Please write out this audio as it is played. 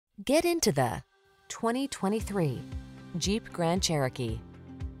Get into the 2023 Jeep Grand Cherokee.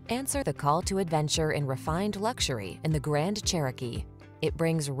 Answer the call to adventure in refined luxury in the Grand Cherokee. It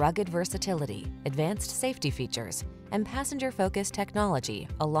brings rugged versatility, advanced safety features, and passenger-focused technology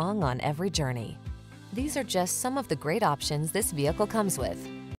along on every journey. These are just some of the great options this vehicle comes with: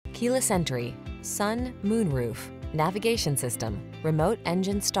 keyless entry, sun, moonroof, navigation system, remote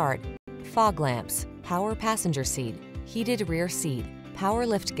engine start, fog lamps, power passenger seat, heated rear seat, power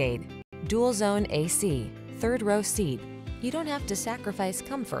liftgate, dual zone AC, third row seat. You don't have to sacrifice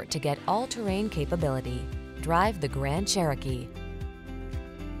comfort to get all-terrain capability. Drive the Grand Cherokee.